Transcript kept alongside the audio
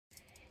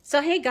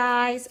So hey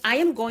guys, I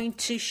am going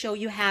to show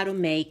you how to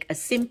make a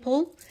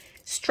simple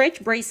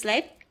stretch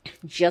bracelet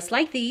just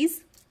like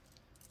these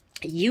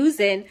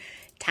using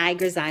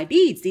tiger's eye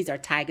beads. These are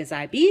tiger's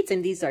eye beads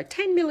and these are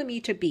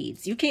 10mm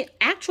beads. You can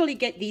actually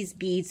get these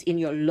beads in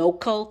your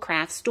local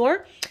craft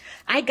store.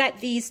 I got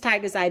these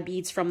tiger's eye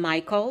beads from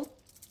Michael's.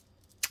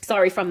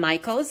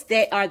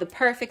 They are the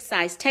perfect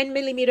size.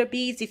 10mm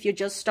beads, if you're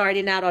just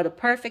starting out, are the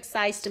perfect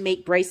size to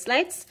make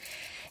bracelets.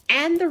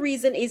 And the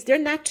reason is they're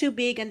not too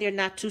big and they're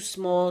not too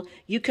small.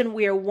 You can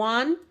wear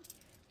one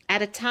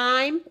at a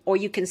time or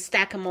you can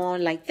stack them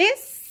on like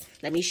this.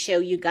 Let me show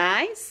you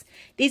guys.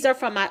 These are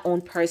from my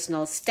own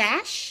personal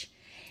stash.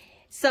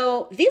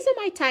 So these are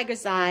my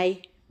tiger's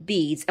eye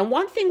beads. And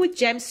one thing with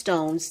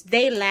gemstones,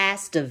 they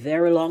last a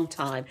very long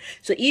time.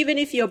 So even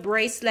if your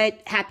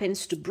bracelet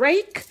happens to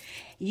break,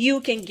 you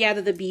can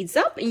gather the beads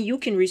up and you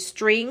can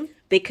restring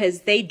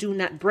because they do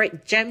not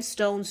break.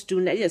 Gemstones do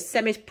not,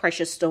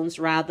 semi-precious stones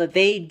rather,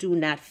 they do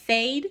not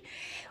fade.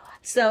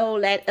 So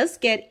let us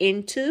get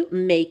into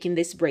making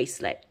this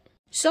bracelet.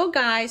 So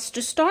guys,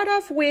 to start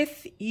off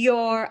with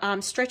your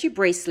stretchy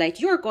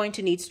bracelet, you're going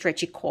to need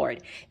stretchy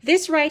cord.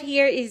 This right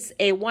here is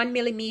a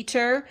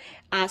 1mm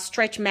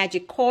Stretch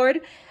Magic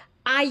cord.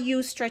 I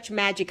use Stretch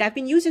Magic. I've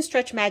been using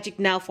Stretch Magic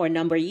now for a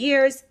number of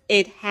years.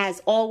 It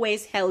has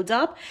always held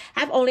up.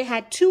 I've only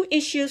had two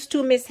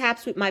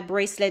mishaps with my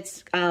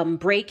bracelets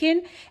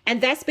breaking, and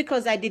that's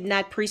because I did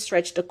not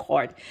pre-stretch the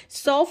cord.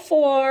 So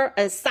for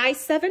a size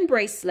 7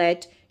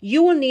 bracelet,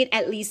 you will need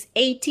at least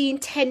 18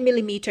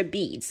 10mm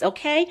beads,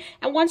 okay?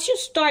 And once you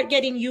start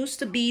getting used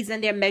to beads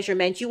and their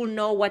measurements, you will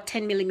know what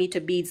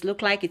 10mm beads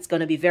look like. It's going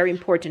to be very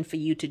important for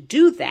you to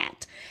do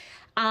that.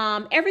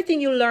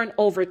 Everything you learn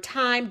over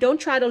time. Don't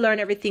try to learn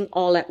everything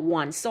all at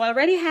once. So I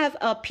already have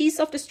a piece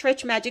of the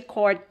Stretch Magic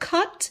cord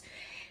cut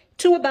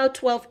to about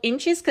 12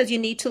 inches because you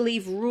need to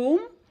leave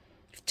room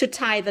to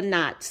tie the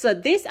knot. So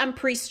this, I'm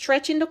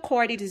pre-stretching the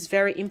cord. It is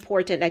very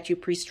important that you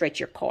pre-stretch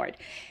your cord.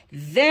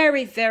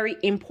 Very, very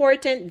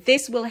important.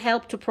 This will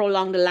help to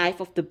prolong the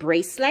life of the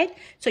bracelet.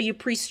 So you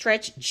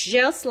pre-stretch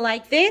just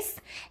like this.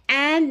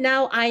 And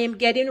now I am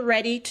getting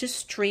ready to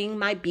string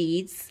my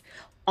beads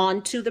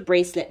onto the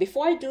bracelet.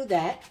 Before I do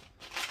that,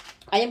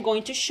 I am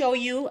going to show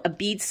you a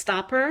bead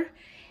stopper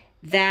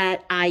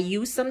that I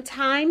use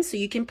sometimes. So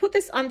you can put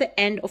this on the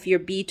end of your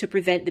bead to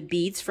prevent the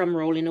beads from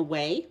rolling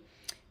away.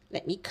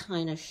 Let me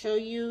kind of show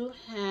you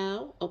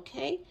how.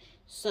 Okay,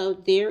 so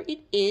there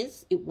it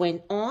is. It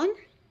went on.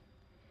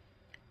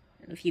 I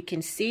don't know if you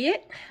can see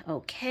it.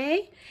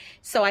 Okay,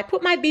 so I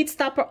put my bead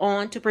stopper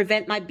on to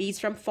prevent my beads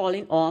from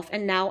falling off.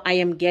 And now I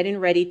am getting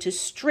ready to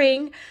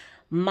string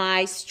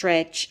my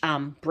stretch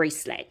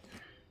bracelet.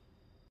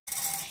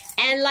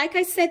 And like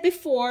I said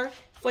before,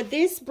 for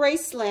this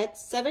bracelet,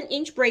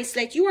 7-inch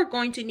bracelet, you are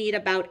going to need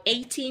about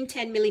 18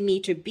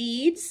 10mm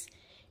beads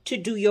to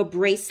do your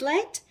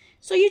bracelet.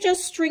 So you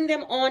just string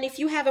them on. If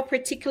you have a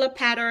particular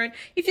pattern,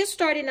 if you're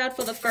starting out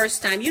for the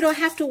first time, you don't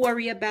have to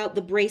worry about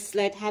the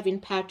bracelet having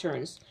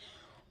patterns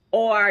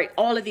or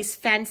all of these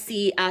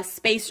fancy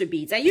spacer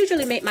beads. I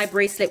usually make my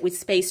bracelet with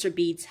spacer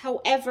beads.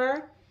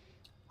 However,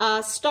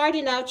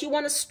 starting out, you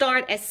want to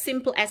start as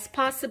simple as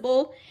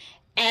possible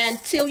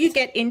until you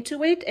get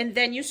into it, and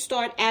then you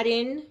start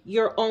adding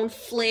your own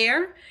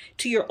flair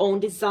to your own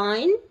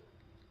design,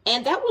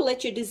 and that will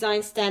let your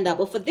design stand out.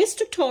 But for this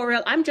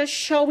tutorial, I'm just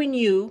showing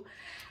you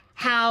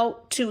how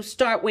to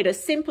start with a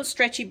simple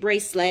stretchy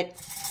bracelet.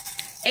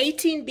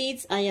 18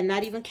 beads. I am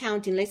not even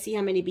counting. Let's see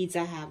how many beads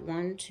I have.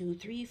 1 2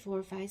 3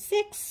 4 5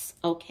 6.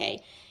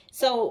 Okay,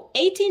 so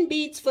 18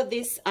 beads for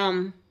this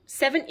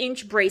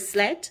 7-inch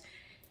bracelet.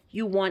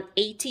 You want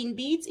 18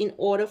 beads in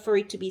order for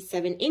it to be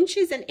 7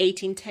 inches and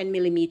 18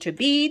 10mm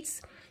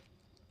beads,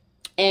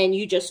 and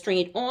you just string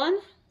it on.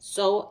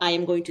 So I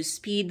am going to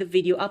speed the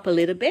video up a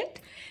little bit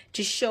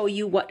to show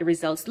you what the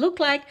results look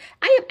like.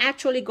 I am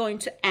actually going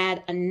to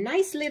add a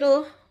nice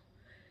little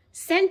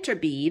center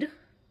bead,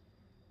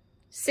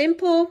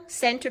 simple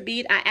center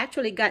bead. I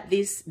actually got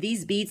these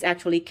beads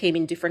actually came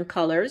in different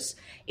colors.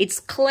 It's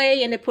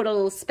clay and they put a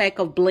little speck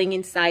of bling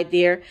inside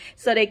there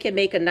so they can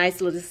make a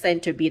nice little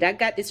center bead. I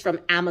got this from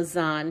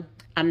Amazon.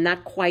 I'm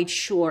not quite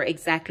sure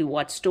exactly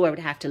what store. I would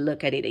have to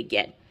look at it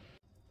again.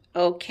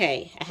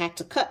 Okay, I had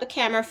to cut the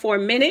camera for a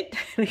minute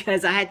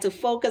because I had to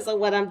focus on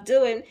what I'm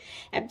doing.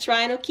 I'm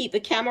trying to keep the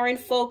camera in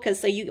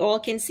focus so you all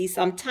can see.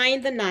 So I'm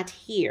tying the knot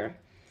here.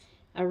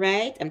 All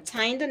right, I'm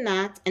tying the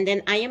knot, and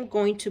then I am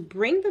going to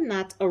bring the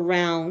knot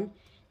around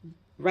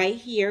right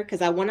here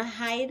because I want to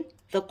hide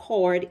the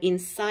cord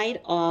inside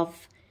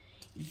of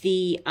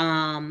the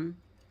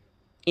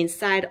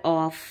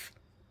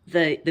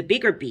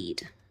bigger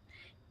bead,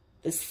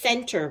 the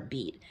center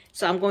bead.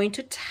 So I'm going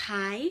to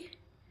tie.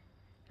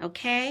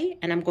 Okay,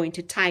 and I'm going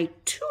to tie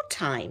 2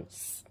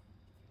 times.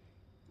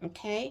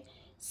 Okay,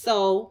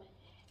 so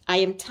I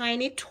am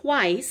tying it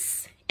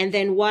twice, and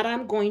then what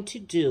I'm going to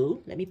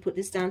do, let me put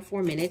this down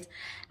for a minute.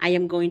 I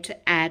am going to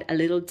add a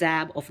little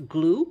dab of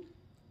glue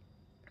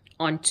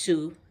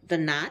onto the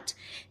knot.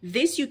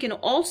 This, you can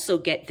also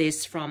get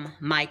this from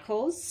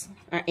Michael's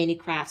or any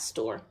craft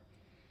store.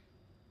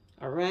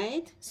 All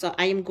right, so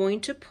I am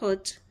going to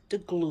put the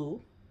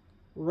glue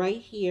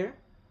right here,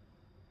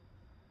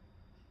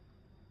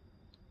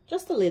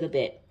 just a little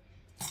bit,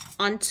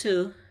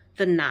 onto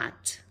the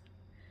knot.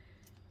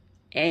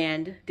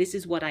 And this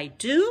is what I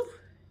do.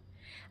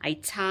 I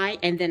tie,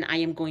 and then I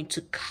am going to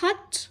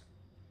cut.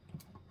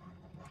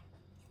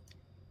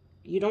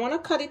 You don't want to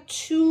cut it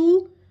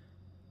too,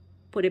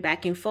 put it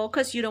back in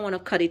focus. You don't want to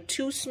cut it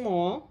too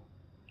small,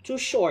 too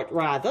short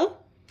rather.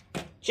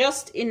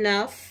 Just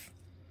enough.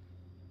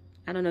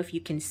 I don't know if you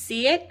can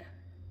see it.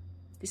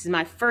 This is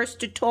my first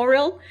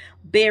tutorial.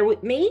 Bear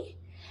with me.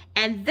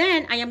 And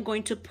then I am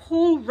going to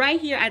pull right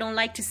here. I don't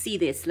like to see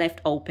this left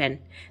open.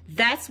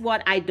 That's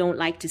what I don't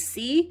like to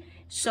see.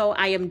 So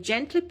I am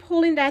gently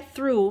pulling that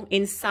through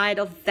inside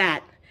of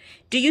that.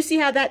 Do you see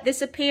how that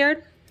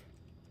disappeared?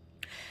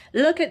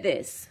 Look at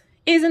this.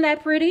 Isn't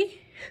that pretty?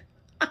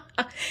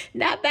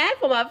 Not bad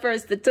for my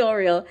first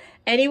tutorial.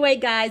 Anyway,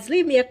 guys,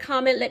 leave me a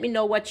comment. Let me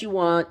know what you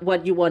want,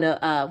 what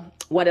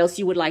else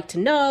you would like to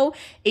know.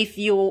 If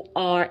you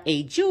are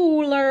a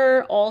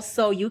jeweler,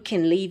 also you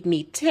can leave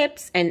me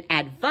tips and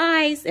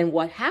advice and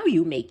how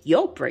you make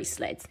your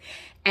bracelets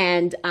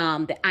and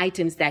the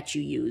items that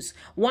you use.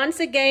 Once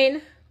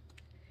again,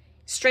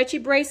 stretchy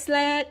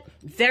bracelet,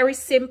 very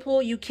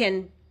simple. You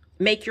can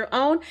make your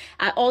own.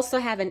 I also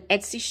have an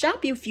Etsy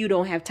shop. If you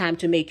don't have time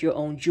to make your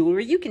own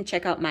jewelry, you can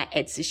check out my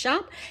Etsy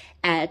shop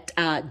at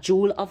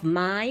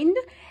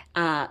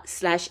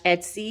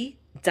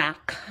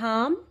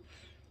jewelofmine/etsy.com.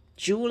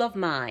 Jewel of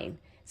Mine.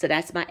 So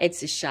that's my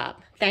Etsy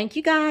shop. Thank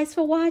you guys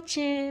for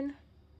watching.